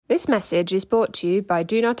This message is brought to you by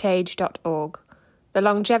DoNotAge.org, the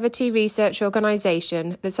longevity research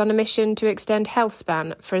organisation that's on a mission to extend health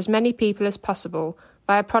span for as many people as possible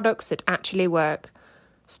via products that actually work.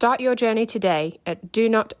 Start your journey today at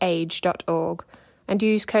DoNotAge.org and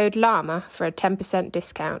use code LLAMA for a 10%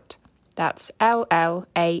 discount. That's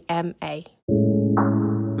LLAMA.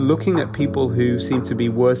 Looking at people who seem to be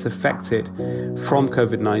worse affected from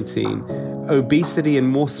COVID-19, obesity and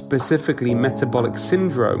more specifically metabolic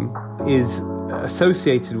syndrome is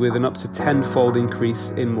associated with an up to 10-fold increase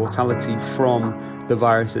in mortality from the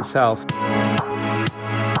virus itself.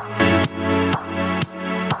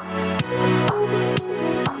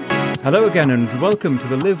 Hello again and welcome to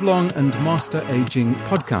the Live Long and Master Aging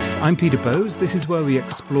podcast. I'm Peter Bowes. This is where we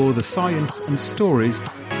explore the science and stories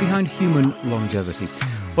behind human longevity.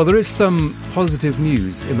 Well, there is some positive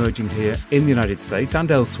news emerging here in the United States and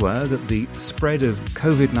elsewhere that the spread of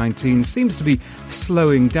COVID-19 seems to be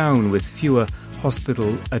slowing down with fewer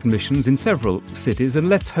hospital admissions in several cities, and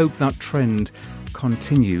let's hope that trend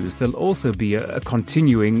continues. There'll also be a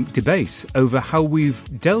continuing debate over how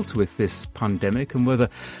we've dealt with this pandemic and whether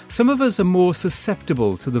some of us are more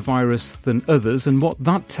susceptible to the virus than others and what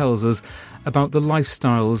that tells us about the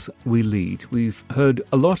lifestyles we lead. We've heard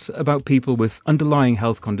a lot about people with underlying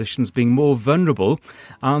health conditions being more vulnerable,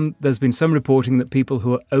 and there's been some reporting that people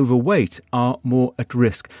who are overweight are more at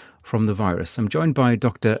risk from the virus. I'm joined by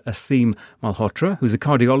Dr. Aseem Malhotra, who's a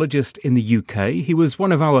cardiologist in the UK. He was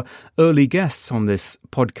one of our early guests on this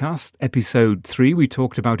podcast. Episode 3, we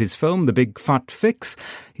talked about his film, The Big Fat Fix.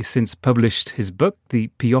 He's since published his book, The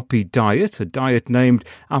Pioppi Diet, a diet named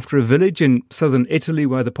after a village in southern Italy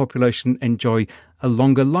where the population enjoy a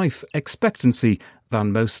longer life expectancy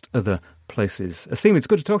than most other places. Aseem, it's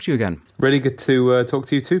good to talk to you again. Really good to talk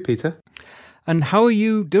to you too, Peter. And how are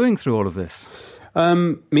you doing through all of this?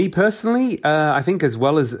 Me personally, I think as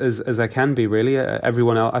well as I can be, really.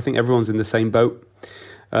 Everyone else, I think everyone's in the same boat,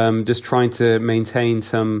 just trying to maintain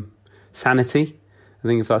some sanity. I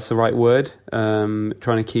think if that's the right word, trying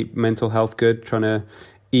to keep mental health good, trying to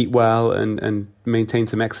eat well and maintain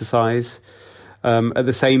some exercise. At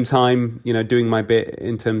the same time, doing my bit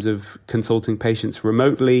in terms of consulting patients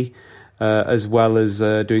remotely, as well as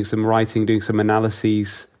doing some writing, doing some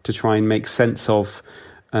analyses to try and make sense of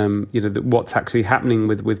what's actually happening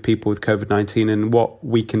with people with COVID-19 and what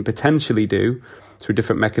we can potentially do through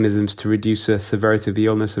different mechanisms to reduce the severity of the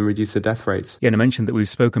illness and reduce the death rates. Yeah, and I mentioned that we've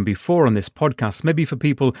spoken before on this podcast. Maybe for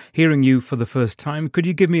people hearing you for the first time, could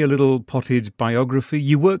you give me a little potted biography?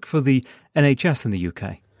 You work for the NHS in the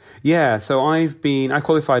UK. Yeah, so I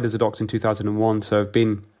qualified as a doctor in 2001, so I've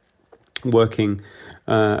been working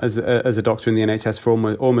as a doctor in the NHS for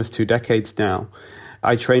almost 2 decades now.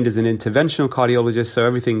 I trained as an interventional cardiologist, so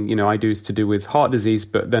everything I do is to do with heart disease,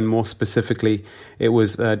 but then more specifically, it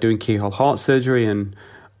was doing keyhole heart surgery and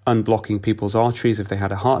unblocking people's arteries if they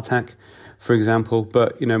had a heart attack, for example.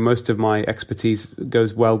 But most of my expertise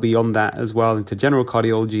goes well beyond that as well, into general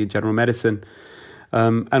cardiology and general medicine.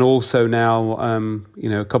 And also now,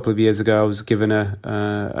 a couple of years ago, I was given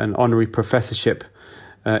an honorary professorship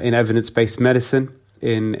in evidence-based medicine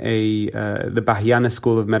in the Bahiana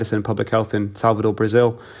School of Medicine and Public Health in Salvador,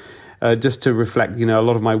 Brazil, just to reflect, a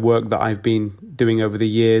lot of my work that I've been doing over the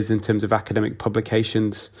years in terms of academic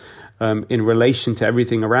publications in relation to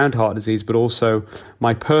everything around heart disease, but also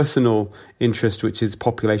my personal interest, which is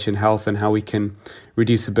population health and how we can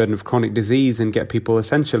reduce the burden of chronic disease and get people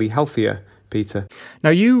essentially healthier, Peter. Now,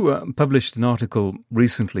 you published an article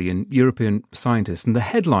recently in European Scientist, and the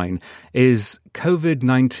headline is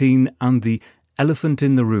COVID-19 and the Elephant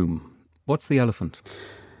in the Room. What's the elephant?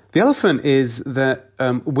 The elephant is that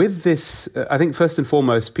with this, I think first and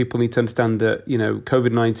foremost, people need to understand that,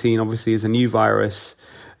 COVID-19 obviously is a new virus.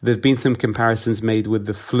 There's been some comparisons made with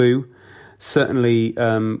the flu. Certainly,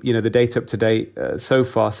 the data up to date so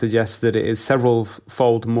far suggests that it is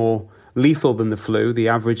several-fold more lethal than the flu. The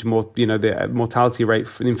average, the mortality rate,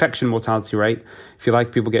 the infection mortality rate, if you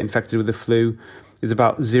like, people get infected with the flu, is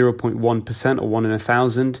about 0.1% or 1 in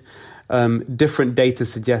 1,000. Different data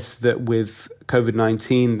suggests that with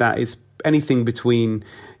COVID-19, that is anything between,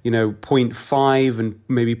 0.5 and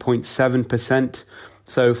maybe 0.7%.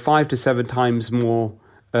 So 5 to 7 times more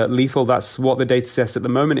lethal. That's what the data suggests at the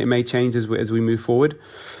moment. It may change as we move forward.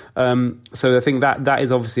 So I think that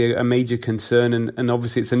is obviously a major concern, and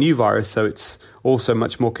obviously it's a new virus, so it's also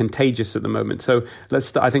much more contagious at the moment. So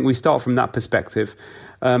I think we start from that perspective.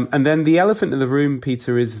 And then the elephant in the room,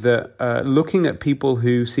 Peter, is that looking at people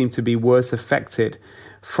who seem to be worse affected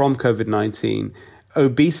from COVID-19,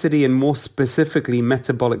 obesity and more specifically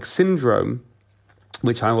metabolic syndrome,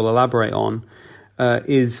 which I will elaborate on,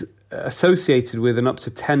 is associated with an up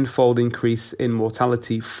to 10-fold increase in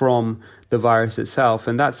mortality from the virus itself.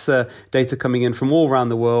 And that's data coming in from all around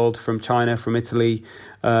the world, from China, from Italy,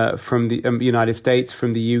 from the United States,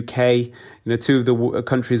 from the UK, two of the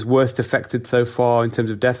countries worst affected so far in terms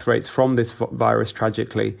of death rates from this virus,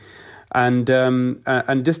 tragically. And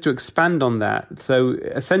just to expand on that, so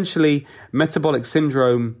essentially metabolic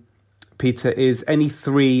syndrome, Peter, is any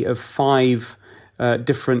 3 of 5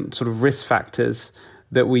 different sort of risk factors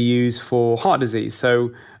that we use for heart disease.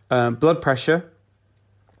 So blood pressure,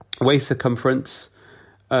 waist circumference,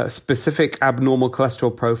 specific abnormal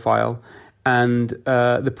cholesterol profile, and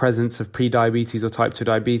the presence of prediabetes or type 2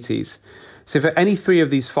 diabetes. So for any 3 of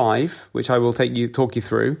these 5, which I will talk you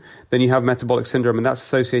through, then you have metabolic syndrome, and that's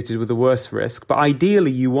associated with the worst risk. But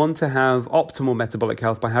ideally, you want to have optimal metabolic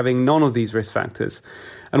health by having none of these risk factors.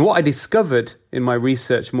 And what I discovered in my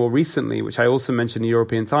research more recently, which I also mentioned in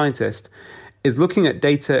European Scientist, is looking at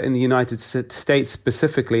data in the United States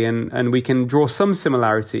specifically, and we can draw some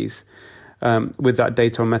similarities with that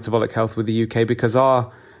data on metabolic health with the UK, because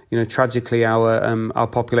tragically our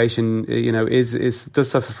population does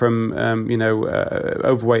suffer from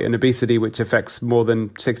overweight and obesity, which affects more than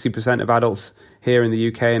 60% of adults here in the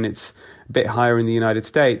UK, and it's a bit higher in the United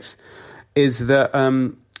States. Is that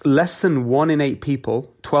less than 1 in 8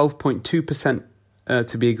 people, 12.2%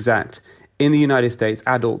 to be exact, in the United States,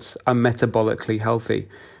 adults are metabolically healthy,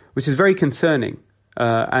 which is very concerning.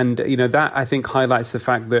 And that, I think, highlights the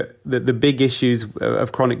fact that the big issues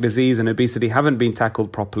of chronic disease and obesity haven't been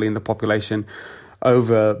tackled properly in the population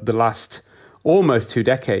over the last almost 2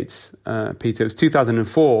 decades. Peter, it was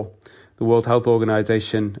 2004, the World Health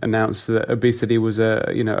Organization announced that obesity was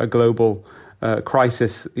a global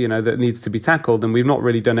crisis, that needs to be tackled, and we've not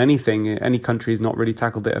really done anything. Any country has not really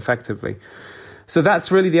tackled it effectively. So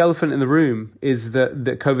that's really the elephant in the room, is that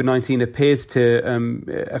COVID-19 appears to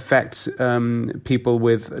affect people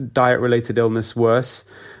with diet-related illness worse.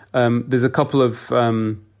 There's a couple of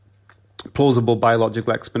plausible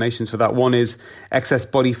biological explanations for that. One is excess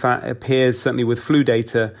body fat appears, certainly with flu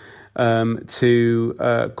data,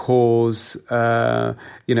 to cause a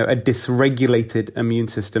dysregulated immune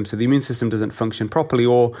system. So the immune system doesn't function properly,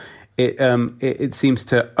 or it seems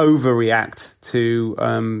to overreact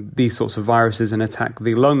to these sorts of viruses and attack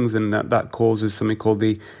the lungs, and that causes something called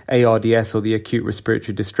the ARDS, or the acute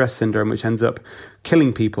respiratory distress syndrome, which ends up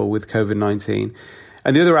killing people with COVID-19.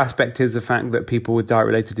 And the other aspect is the fact that people with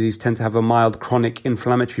diet-related disease tend to have a mild chronic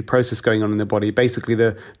inflammatory process going on in the body. Basically,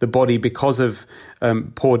 the body, because of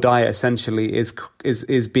poor diet, essentially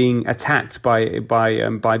is being attacked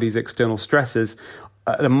by these external stresses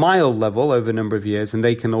at a mild level over a number of years, and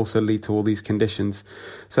they can also lead to all these conditions.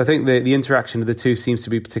 So I think the interaction of the two seems to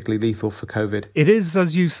be particularly lethal for COVID. It is,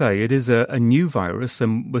 as you say, it is a new virus,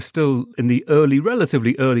 and we're still in the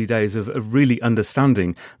relatively early days of really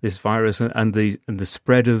understanding this virus and the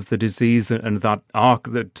spread of the disease and that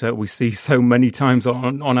arc that we see so many times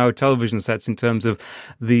on our television sets, in terms of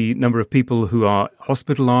the number of people who are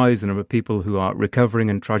hospitalized, the number of people who are recovering,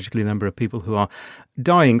 and tragically the number of people who are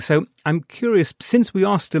dying. So I'm curious, since we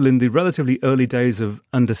are still in the relatively early days of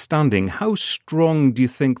understanding, how strong do you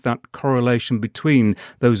think that correlation between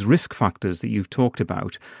those risk factors that you've talked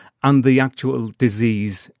about and the actual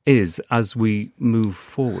disease is as we move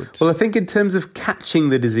forward? Well, I think in terms of catching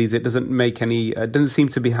the disease, it doesn't seem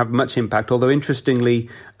to have much impact. Although interestingly,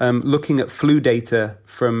 looking at flu data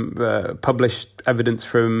from published evidence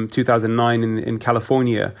from 2009 in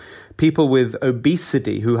California, people with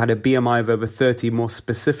obesity who had a BMI of over 30 more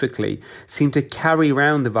specifically seem to carry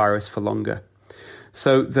around the virus for longer.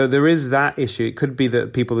 So there is that issue. It could be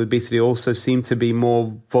that people with obesity also seem to be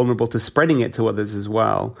more vulnerable to spreading it to others as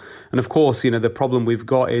well. And of course, the problem we've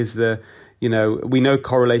got is we know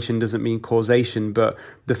correlation doesn't mean causation, but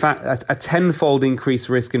the fact that a 10-fold increased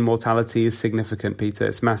risk in mortality is significant, Peter.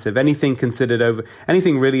 It's massive. Anything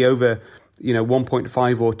really over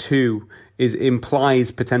 1.5 or 2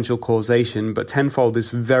 implies potential causation, but 10-fold is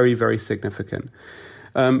very, very significant.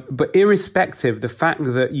 But irrespective, the fact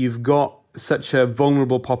that you've got such a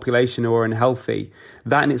vulnerable population who are unhealthy,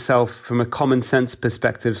 that in itself, from a common sense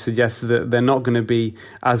perspective, suggests that they're not going to be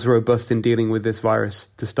as robust in dealing with this virus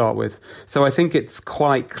to start with. So I think it's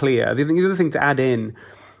quite clear. The other thing to add in,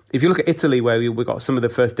 if you look at Italy, where we got some of the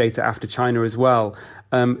first data after China as well,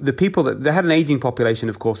 the people they had an aging population,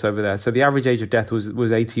 of course, over there. So the average age of death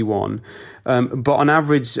was 81. But on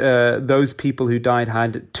average, those people who died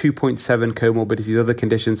had 2.7 comorbidities, other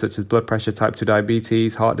conditions such as blood pressure, type 2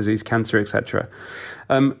 diabetes, heart disease, cancer, etc.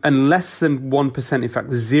 And less than 1%, in fact,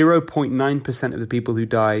 0.9% of the people who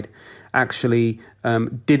died actually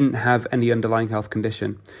didn't have any underlying health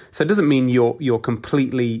condition. So it doesn't mean you're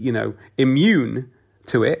completely, immune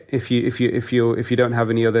to it if you don't have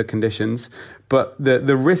any other conditions, but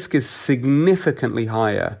the risk is significantly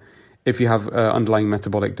higher if you have underlying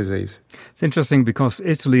metabolic disease. It's interesting because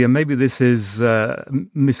Italy, and maybe this is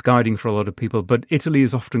misguiding for a lot of people, but Italy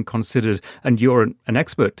is often considered, and you're an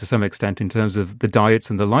expert to some extent in terms of the diets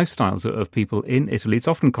and the lifestyles of people in Italy, it's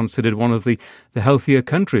often considered one of the healthier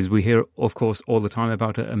countries. We hear, of course, all the time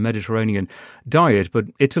about a Mediterranean diet, but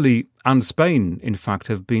Italy and Spain, in fact,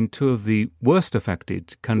 have been two of the worst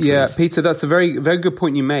affected countries. Yeah, Peter, that's a very, very good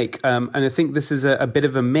point you make. And I think this is a bit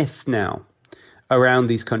of a myth now around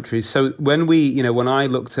these countries. So when I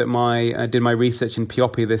looked at did my research in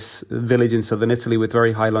Pioppi, this village in southern Italy with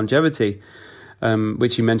very high longevity,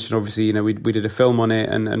 which you mentioned, obviously, we did a film on it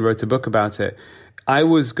and wrote a book about it. I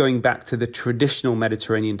was going back to the traditional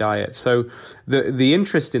Mediterranean diet. So the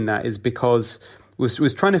interest in that is because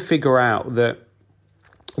was trying to figure out that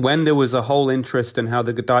when there was a whole interest in how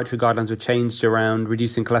the dietary guidelines were changed around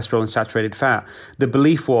reducing cholesterol and saturated fat, the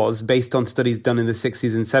belief was, based on studies done in the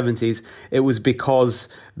 60s and 70s, it was because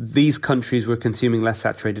these countries were consuming less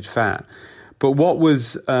saturated fat. But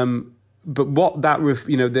and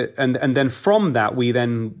then from that, we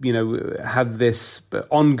then, have this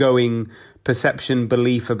ongoing perception,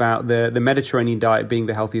 belief about the Mediterranean diet being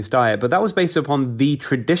the healthiest diet. But that was based upon the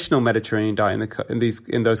traditional Mediterranean diet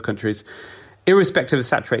in those countries, irrespective of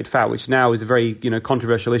saturated fat, which now is a very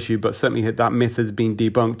controversial issue, but certainly that myth has been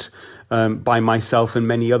debunked by myself and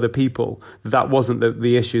many other people. That wasn't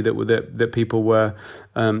the issue that people were.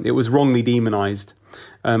 It was wrongly demonized,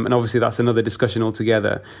 and obviously that's another discussion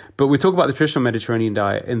altogether. But we talk about the traditional Mediterranean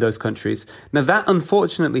diet in those countries. Now that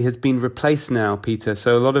unfortunately has been replaced now, Peter.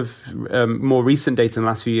 So a lot of more recent data in the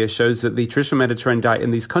last few years shows that the traditional Mediterranean diet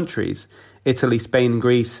in these countries, Italy, Spain, and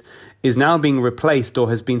Greece, is now being replaced or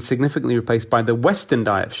has been significantly replaced by the Western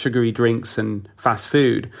diet, sugary drinks and fast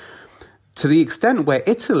food, to the extent where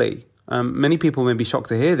Italy, many people may be shocked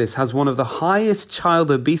to hear this, has one of the highest child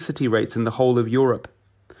obesity rates in the whole of Europe.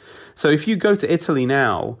 So if you go to Italy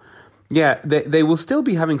now, they will still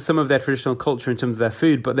be having some of their traditional culture in terms of their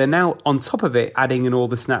food, but they're now on top of it adding in all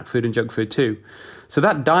the snack food and junk food too. So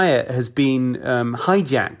that diet has been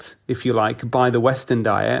hijacked, if you like, by the Western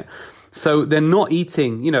diet. So they're not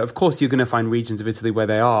eating, of course you're going to find regions of Italy where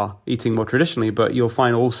they are eating more traditionally, but you'll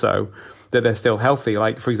find also that they're still healthy.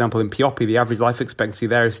 Like, for example, in Pioppi, the average life expectancy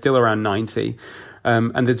there is still around 90.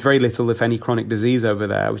 And there's very little, if any, chronic disease over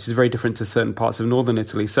there, which is very different to certain parts of northern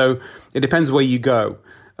Italy. So it depends where you go.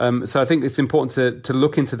 So I think it's important to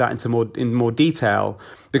look into that in more detail,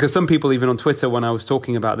 because some people, even on Twitter, when I was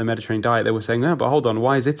talking about the Mediterranean diet, they were saying, "No, but hold on,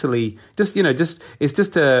 why is Italy it's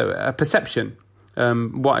just a perception."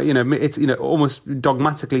 It's almost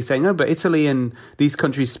dogmatically saying, "Oh, but Italy and these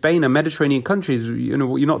countries, Spain, are Mediterranean countries.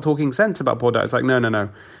 You're not talking sense about poor diet." It's like, no.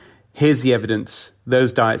 Here's the evidence.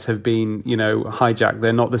 Those diets have been, hijacked.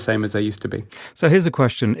 They're not the same as they used to be. So here's a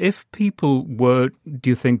question. If people were, do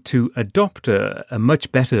you think, to adopt a much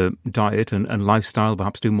better diet and lifestyle,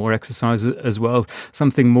 perhaps do more exercise as well,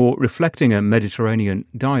 something more reflecting a Mediterranean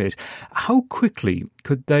diet, how quickly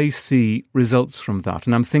could they see results from that?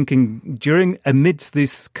 And I'm thinking, amidst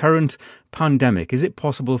this current pandemic, is it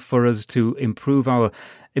possible for us to improve our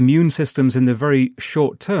immune systems in the very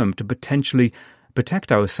short term to potentially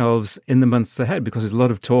protect ourselves in the months ahead? Because there's a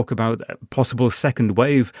lot of talk about a possible second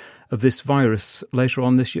wave of this virus later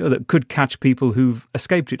on this year that could catch people who've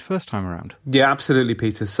escaped it first time around. Yeah, absolutely,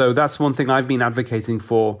 Peter. So that's one thing I've been advocating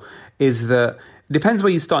for, is that it depends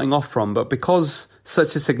where you're starting off from, but because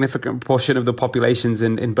such a significant proportion of the populations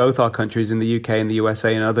in both our countries, in the UK and the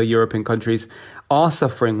USA and other European countries, are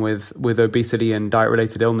suffering with obesity and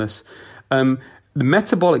diet-related illness, the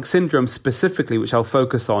metabolic syndrome specifically, which I'll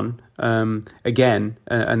focus on again,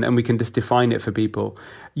 and we can just define it for people,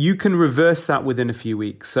 you can reverse that within a few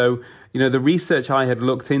weeks. So, the research I had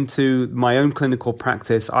looked into, my own clinical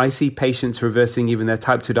practice, I see patients reversing even their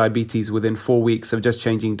type 2 diabetes within 4 weeks of just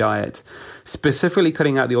changing diet, specifically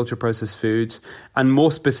cutting out the ultra-processed foods, and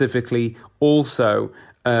more specifically also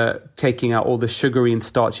taking out all the sugary and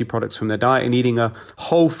starchy products from their diet and eating a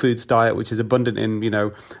whole foods diet, which is abundant in,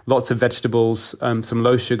 lots of vegetables, some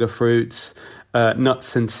low sugar fruits,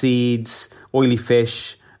 nuts and seeds, oily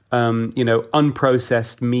fish,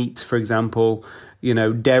 unprocessed meat, for example,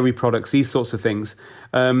 dairy products, these sorts of things.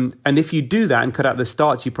 And if you do that and cut out the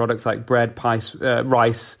starchy products like bread,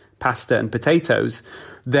 rice, pasta and potatoes,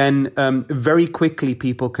 then very quickly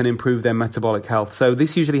people can improve their metabolic health. So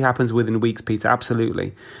this usually happens within weeks, Peter,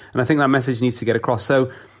 absolutely. And I think that message needs to get across.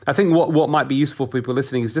 So I think what might be useful for people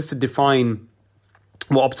listening is just to define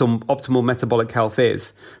what optimal metabolic health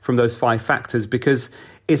is from those 5 factors, because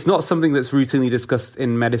it's not something that's routinely discussed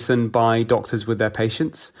in medicine by doctors with their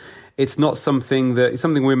patients. It's not something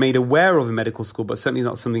we're made aware of in medical school, but certainly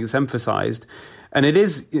not something that's emphasized. And it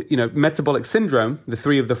is, metabolic syndrome, the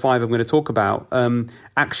 3 of the 5 I'm going to talk about,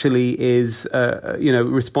 actually is,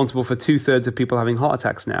 responsible for 2/3 of people having heart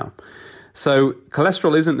attacks now. So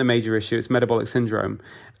cholesterol isn't the major issue, it's metabolic syndrome.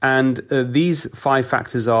 And these 5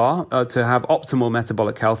 factors are, to have optimal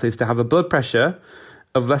metabolic health, is to have a blood pressure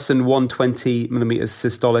of less than 120 millimeters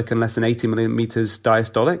systolic and less than 80 millimeters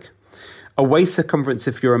diastolic. A waist circumference,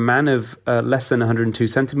 if you're a man, of less than 102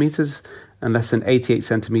 centimeters and less than 88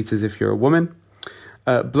 centimeters if you're a woman.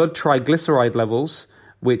 Blood triglyceride levels,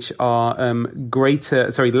 which are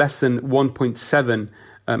less than 1.7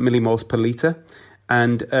 millimoles per liter.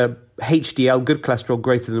 And HDL, good cholesterol,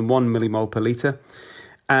 greater than 1 millimole per liter,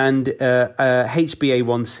 and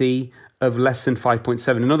HbA1c of less than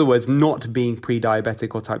 5.7. In other words, not being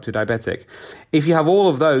pre-diabetic or type 2 diabetic. If you have all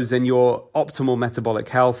of those, then your optimal metabolic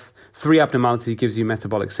health. 3 abnormalities gives you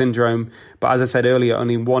metabolic syndrome. But as I said earlier,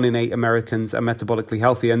 only 1 in 8 Americans are metabolically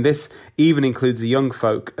healthy. And this even includes the young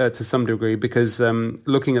folk to some degree, because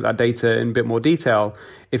looking at that data in a bit more detail,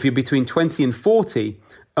 if you're between 20 and 40,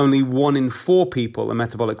 only 1 in 4 people are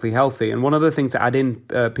metabolically healthy. And one other thing to add in,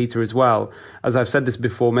 Peter, as well, as I've said this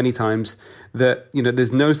before many times, that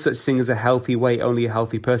there's no such thing as a healthy weight, only a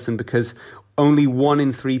healthy person, because only 1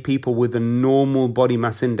 in 3 people with a normal body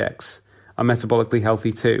mass index are metabolically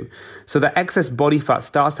healthy too. So the excess body fat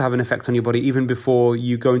starts to have an effect on your body even before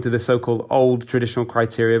you go into the so-called old traditional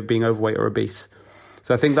criteria of being overweight or obese.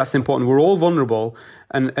 So I think that's important. We're all vulnerable.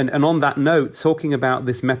 And on that note, talking about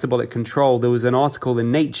this metabolic control, there was an article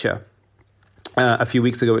in Nature a few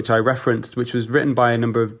weeks ago, which I referenced, which was written by a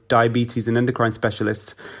number of diabetes and endocrine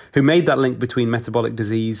specialists who made that link between metabolic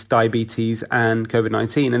disease, diabetes, and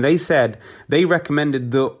COVID-19. And they said they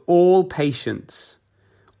recommended that all patients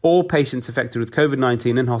affected with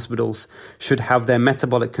COVID-19 in hospitals should have their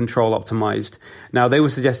metabolic control optimized. Now, they were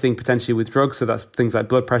suggesting potentially with drugs, so that's things like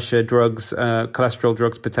blood pressure drugs, cholesterol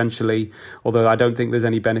drugs potentially, although I don't think there's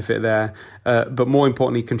any benefit there. But more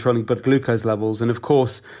importantly, controlling blood glucose levels. And of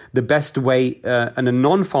course, the best way and a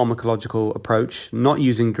non-pharmacological approach, not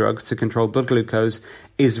using drugs to control blood glucose,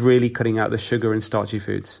 is really cutting out the sugar and starchy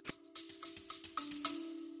foods.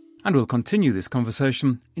 And we'll continue this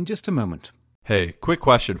conversation in just a moment. Hey, quick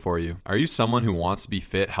question for you. Are you someone who wants to be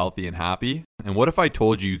fit, healthy, and happy? And what if I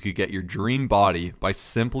told you could get your dream body by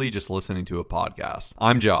simply just listening to a podcast?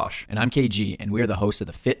 I'm Josh. And I'm KG, and we are the hosts of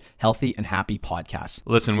the Fit, Healthy, and Happy podcast.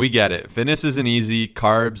 Listen, we get it. Fitness isn't easy.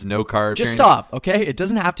 Carbs, no carbs. Just stop, okay? It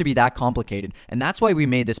doesn't have to be that complicated. And that's why we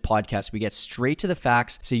made this podcast. We get straight to the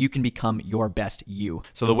facts so you can become your best you.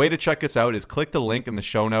 So the way to check us out is click the link in the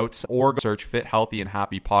show notes or search Fit, Healthy, and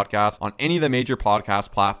Happy podcast on any of the major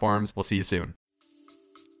podcast platforms. We'll see you soon.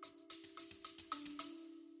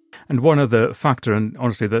 And one other factor, and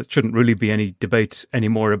honestly, there shouldn't really be any debate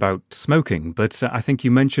anymore about smoking, but I think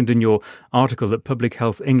you mentioned in your article that Public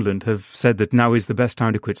Health England have said that now is the best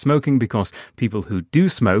time to quit smoking because people who do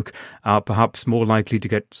smoke are perhaps more likely to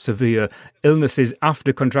get severe illnesses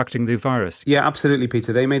after contracting the virus. Yeah, absolutely,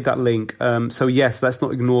 Peter. They made that link. So yes, let's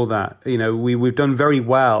not ignore that. We've done very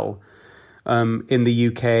well in the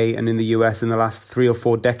UK and in the US in the last 3 or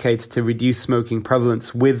 4 decades to reduce smoking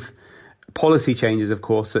prevalence with policy changes, of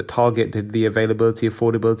course, that targeted the availability,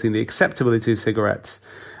 affordability, and the acceptability of cigarettes.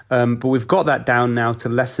 But we've got that down now to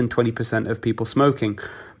less than 20% of people smoking.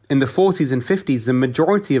 In the 40s and 50s, the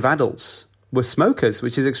majority of adults were smokers,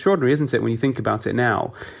 which is extraordinary, isn't it, when you think about it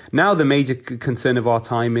now? Now the major concern of our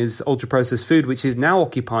time is ultra-processed food, which is now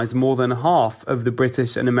occupies more than half of the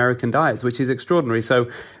British and American diets, which is extraordinary. So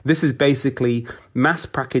this is basically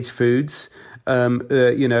mass-packaged foods,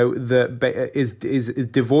 that is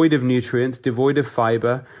devoid of nutrients, devoid of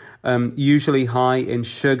fiber, usually high in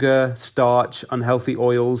sugar, starch, unhealthy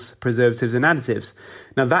oils, preservatives, and additives.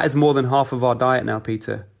 Now, that is more than half of our diet now,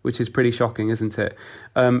 Peter, which is pretty shocking, isn't it?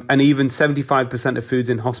 And even 75% of foods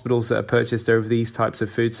in hospitals that are purchased are of these types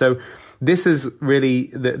of foods. So this is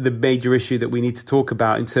really the major issue that we need to talk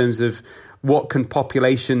about in terms of what can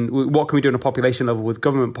we do on a population level with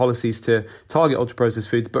government policies to target ultra-processed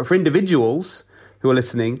foods? But for individuals who are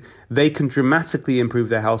listening, they can dramatically improve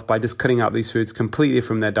their health by just cutting out these foods completely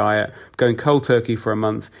from their diet, going cold turkey for a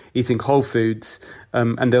month, eating whole foods,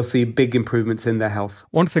 and they'll see big improvements in their health.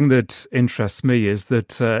 One thing that interests me is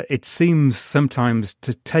that it seems sometimes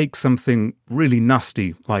to take something really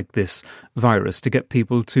nasty like this virus to get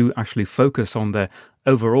people to actually focus on their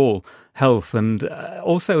overall health. And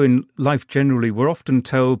also in life generally, we're often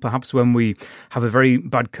told, perhaps when we have a very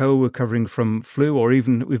bad cold recovering from flu, or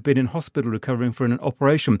even we've been in hospital recovering from an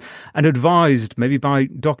operation, and advised maybe by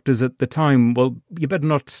doctors at the time, well, you better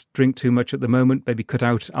not drink too much at the moment, maybe cut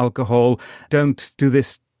out alcohol, don't do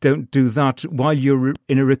this, don't do that while you're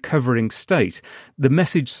in a recovering state. The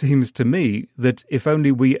message seems to me that if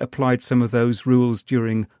only we applied some of those rules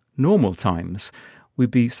during normal times, we'd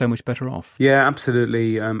be so much better off. Yeah,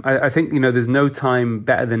 absolutely. I think, there's no time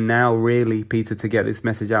better than now, really, Peter, to get this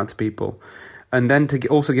message out to people. And then to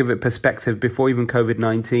also give it perspective before even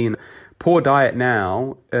COVID-19, poor diet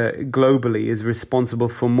now globally is responsible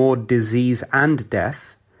for more disease and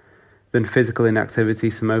death than physical inactivity,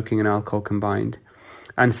 smoking and alcohol combined.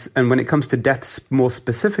 And when it comes to deaths more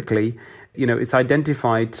specifically, it's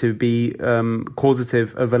identified to be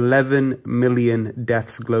causative of 11 million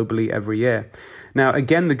deaths globally every year. Now,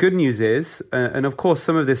 again, the good news is, and of course,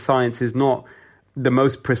 some of this science is not the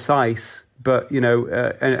most precise, but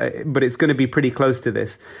but it's going to be pretty close to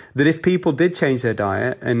this. That if people did change their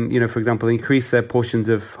diet and, for example, increase their portions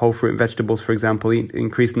of whole fruit and vegetables, for example,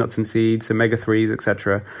 increase nuts and seeds, omega-3s,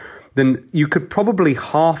 etc., then you could probably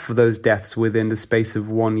halve those deaths within the space of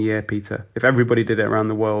 1 year, Peter, if everybody did it around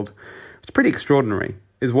the world. It's pretty extraordinary,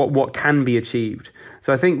 is what can be achieved.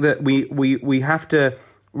 So I think that we have to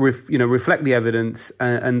reflect the evidence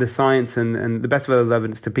and the science and the best available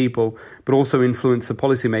evidence to people, but also influence the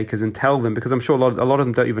policymakers and tell them, because I'm sure a lot of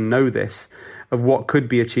them don't even know this, of what could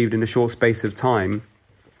be achieved in a short space of time.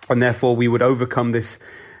 And therefore we would overcome this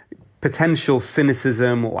potential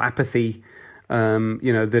cynicism or apathy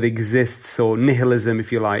that exists, or nihilism,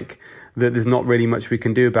 if you like, that there's not really much we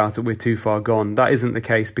can do about it, we're too far gone. That isn't the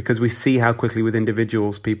case, because we see how quickly with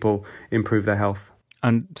individuals people improve their health.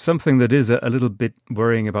 And something that is a little bit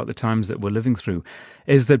worrying about the times that we're living through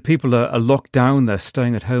is that people are locked down, they're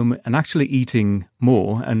staying at home and actually eating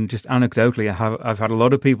more. And just anecdotally, I've had a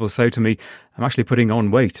lot of people say to me, I'm actually putting on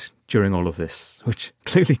weight during all of this, which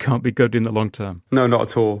clearly can't be good in the long term. No, not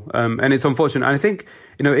at all. And it's unfortunate. And I think,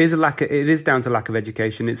 it is down to lack of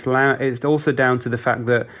education. It's also down to the fact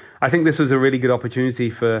that I think this was a really good opportunity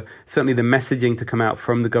for certainly the messaging to come out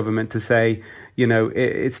from the government to say,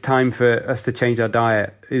 it's time for us to change our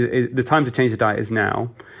diet. The time to change the diet is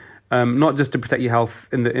now, not just to protect your health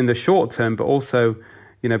in the short term, but also,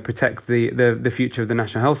 protect the future of the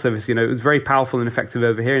National Health Service. It was very powerful and effective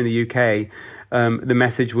over here in the UK. The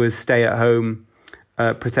message was stay at home,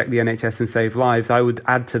 protect the NHS and save lives. I would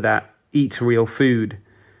add to that, eat real food,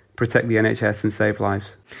 protect the NHS and save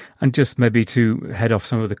lives. And just maybe to head off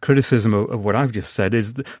some of the criticism of what I've just said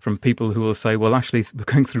is from people who will say, well, actually, we're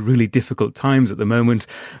going through really difficult times at the moment,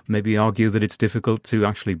 maybe argue that it's difficult to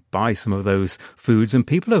actually buy some of those foods. And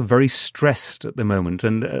people are very stressed at the moment.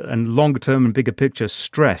 And longer term and bigger picture,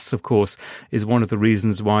 stress, of course, is one of the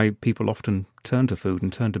reasons why people often turn to food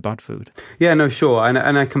and turn to bad food. Yeah, no, sure. And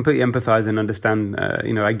I completely empathise and understand,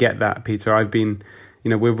 I get that, Peter. I've been...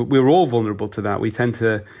 we're all vulnerable to that. We tend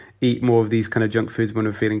to eat more of these kind of junk foods when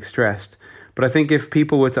we're feeling stressed. But I think if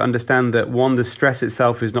people were to understand that, one, the stress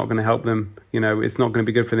itself is not going to help them, it's not going to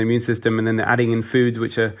be good for the immune system, and then they're adding in foods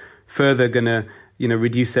which are further going to,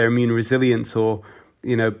 reduce their immune resilience or,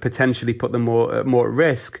 potentially put them more at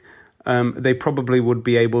risk, they probably would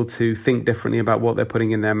be able to think differently about what they're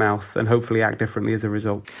putting in their mouth and hopefully act differently as a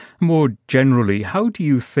result. More generally, how do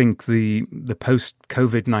you think the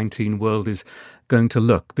post-COVID-19 world is going to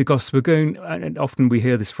look? Because and often we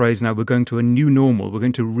hear this phrase now, we're going to a new normal, we're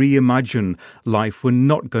going to reimagine life, we're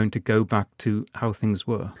not going to go back to how things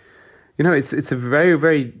were. It's a very,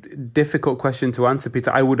 very difficult question to answer,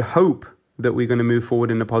 Peter. I would hope that we're going to move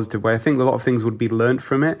forward in a positive way. I think a lot of things would be learnt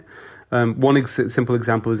from it. One simple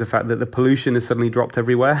example is the fact that the pollution has suddenly dropped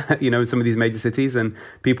everywhere, in some of these major cities, and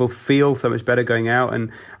people feel so much better going out.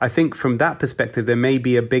 And I think from that perspective, there may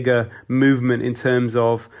be a bigger movement in terms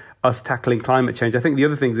of us tackling climate change. I think the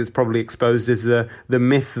other things it's probably exposed is the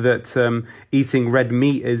myth that eating red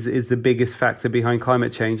meat is the biggest factor behind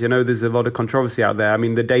climate change. I know there's a lot of controversy out there. I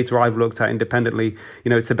mean, the data I've looked at independently,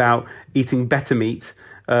 it's about eating better meat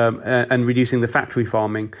and reducing the factory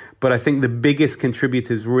farming. But I think the biggest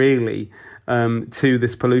contributors really to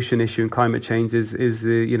this pollution issue and climate change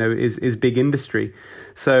is big industry.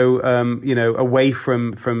 So away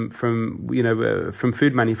from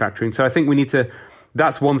food manufacturing. So I think we need to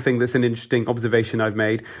that's one thing that's an interesting observation I've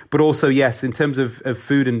made. But also, yes, in terms of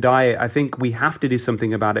food and diet, I think we have to do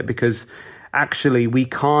something about it, because actually we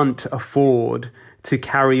can't afford to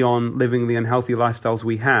carry on living the unhealthy lifestyles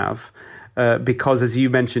we have. Because, as you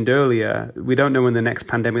mentioned earlier, we don't know when the next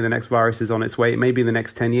pandemic, the next virus is on its way. It may be in the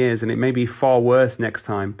next 10 years, and it may be far worse next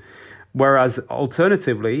time. Whereas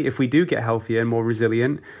alternatively, if we do get healthier and more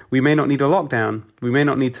resilient, we may not need a lockdown. We may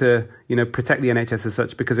not need to, protect the NHS as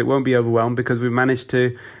such, because it won't be overwhelmed, because we've managed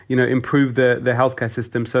to, improve the healthcare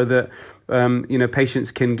system so that,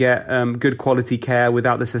 patients can get good quality care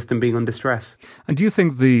without the system being under stress. And do you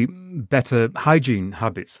think the better hygiene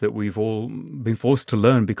habits that we've all been forced to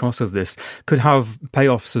learn because of this could have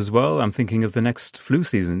payoffs as well? I'm thinking of the next flu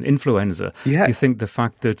season, influenza. Yeah. Do you think the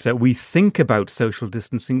fact that we think about social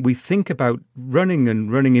distancing, we think about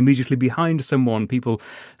running immediately behind someone, people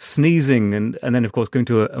sneezing, and then, of course, going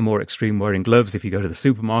to a more extreme wearing gloves if you go to the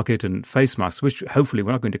supermarket, and face masks, which hopefully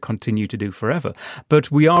we're not going to continue to do forever. But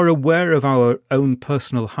we are aware of our own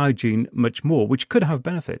personal hygiene much more, which could have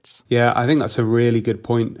benefits. Yeah, I think that's a really good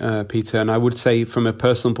point, Peter. And I would say, from a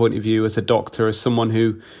personal point of view, as a doctor, as someone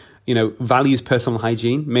who, values personal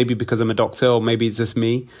hygiene, maybe because I'm a doctor, or maybe it's just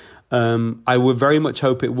me, I would very much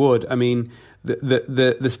hope it would. I mean,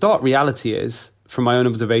 the stark reality is, from my own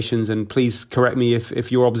observations, and please correct me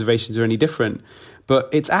if your observations are any different, but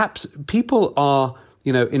it's people are,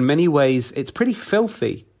 in many ways, it's pretty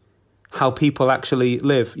filthy how people actually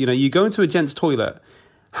live. You go into a gent's toilet.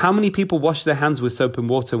 How many people wash their hands with soap and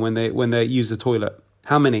water when they use the toilet?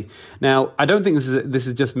 How many? Now, I don't think this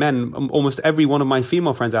is just men. Almost every one of my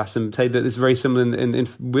female friends asked them, say that it's very similar in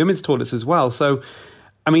women's toilets as well. So,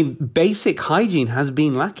 I mean, basic hygiene has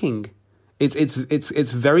been lacking.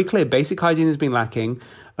 It's very clear. Basic hygiene has been lacking.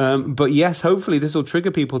 But yes, hopefully this will trigger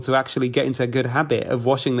people to actually get into a good habit of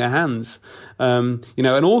washing their hands.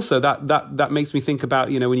 And also that makes me think about,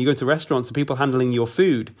 when you go to restaurants and people handling your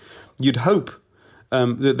food, you'd hope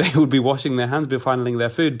that they would be washing their hands before handling their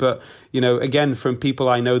food. But, again, from people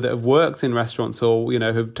I know that have worked in restaurants or,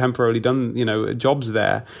 have temporarily done, jobs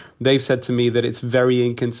there, they've said to me that it's very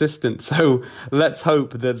inconsistent. So let's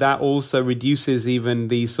hope that also reduces even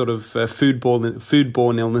these sort of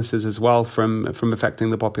foodborne illnesses as well from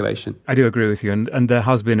affecting the population. I do agree with you. And there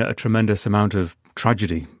has been a tremendous amount of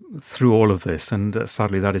tragedy through all of this, and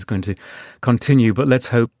sadly that is going to continue, but let's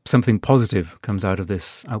hope something positive comes out of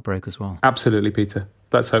this outbreak as well. Absolutely, Peter.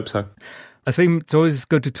 Let's hope so. Asim, it's always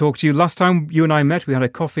good to talk to you. Last time you and I met, we had a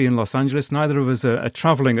coffee in Los Angeles. Neither of us are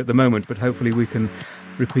travelling at the moment, but hopefully we can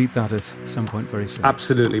repeat that at some point very soon.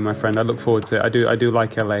 Absolutely, my friend. I look forward to it. I do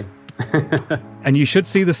like LA. And you should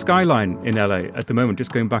see the skyline in LA at the moment,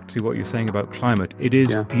 just going back to what you're saying about climate. It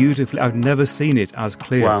is beautiful. I've never seen it as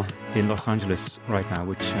clear in Los Angeles right now,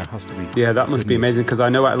 which has to be that must be amazing, because I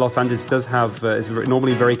know Los Angeles does have, it's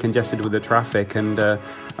normally very congested with the traffic, and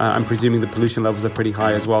I'm presuming the pollution levels are pretty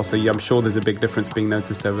high as well. So I'm sure there's a big difference being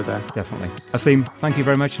noticed over there. Definitely. Asim, thank you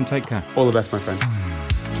very much and take care. All the best, my friend.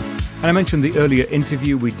 And I mentioned the earlier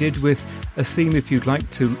interview we did with Asim. If you'd like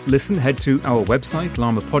to listen, head to our website,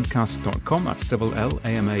 lamapodcast.com. That's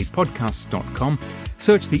LLAMApodcast.com.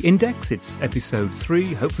 Search the index, it's episode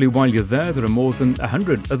 3. Hopefully while you're there are more than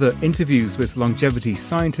 100 other interviews with longevity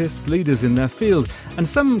scientists, leaders in their field, and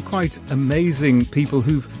some quite amazing people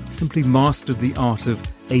who've simply mastered the art of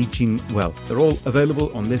aging well. They're all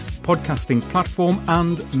available on this podcasting platform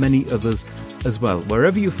and many others as well.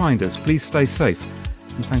 Wherever you find us, please stay safe.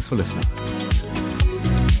 And thanks for listening.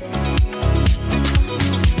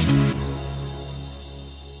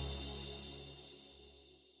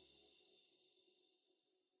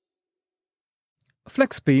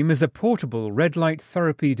 FlexBeam is a portable red light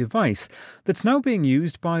therapy device that's now being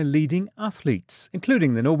used by leading athletes,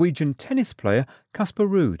 including the Norwegian tennis player Casper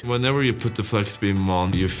Ruud. Whenever you put the FlexBeam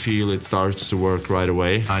on, you feel it starts to work right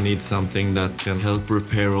away. I need something that can help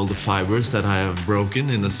repair all the fibers that I have broken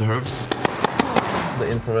in the nerves. The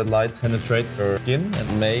infrared lights penetrate your skin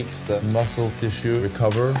and makes the muscle tissue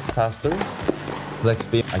recover faster.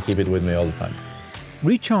 FlexBeam, I keep it with me all the time.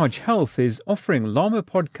 Recharge Health is offering Llama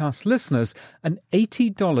Podcast listeners an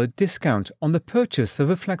 $80 discount on the purchase of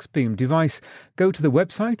a FlexBeam device. Go to the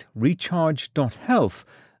website recharge.health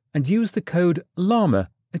and use the code LLAMA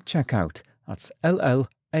at checkout. That's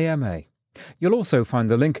LLAMA. You'll also find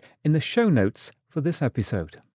the link in the show notes for this episode.